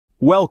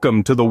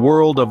Welcome to the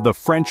world of the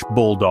French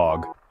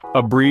Bulldog,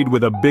 a breed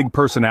with a big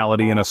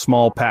personality in a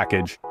small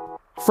package.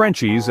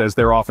 Frenchies, as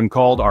they're often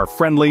called, are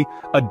friendly,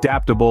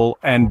 adaptable,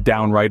 and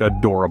downright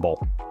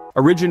adorable.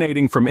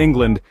 Originating from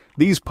England,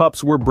 these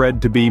pups were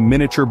bred to be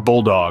miniature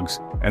bulldogs,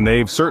 and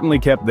they've certainly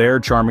kept their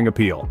charming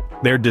appeal.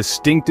 Their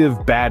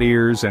distinctive bat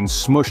ears and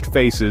smushed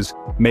faces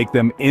make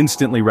them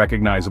instantly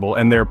recognizable,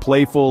 and their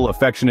playful,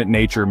 affectionate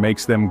nature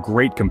makes them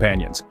great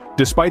companions.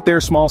 Despite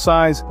their small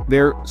size,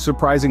 they're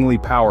surprisingly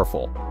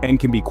powerful, and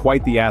can be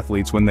quite the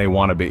athletes when they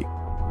want to be.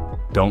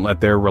 Don't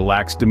let their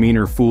relaxed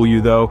demeanor fool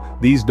you though.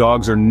 These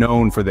dogs are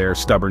known for their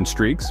stubborn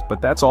streaks,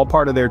 but that's all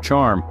part of their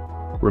charm.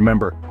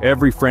 Remember,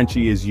 every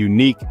Frenchie is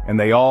unique, and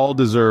they all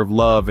deserve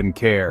love and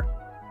care.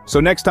 So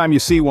next time you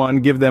see one,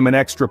 give them an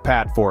extra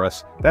pat for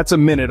us. That's a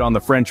minute on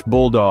the French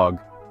Bulldog.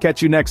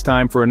 Catch you next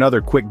time for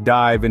another quick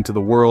dive into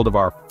the world of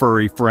our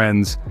furry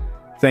friends.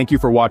 Thank you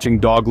for watching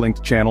Dog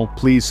Linked channel.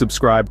 Please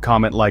subscribe,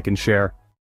 comment, like, and share.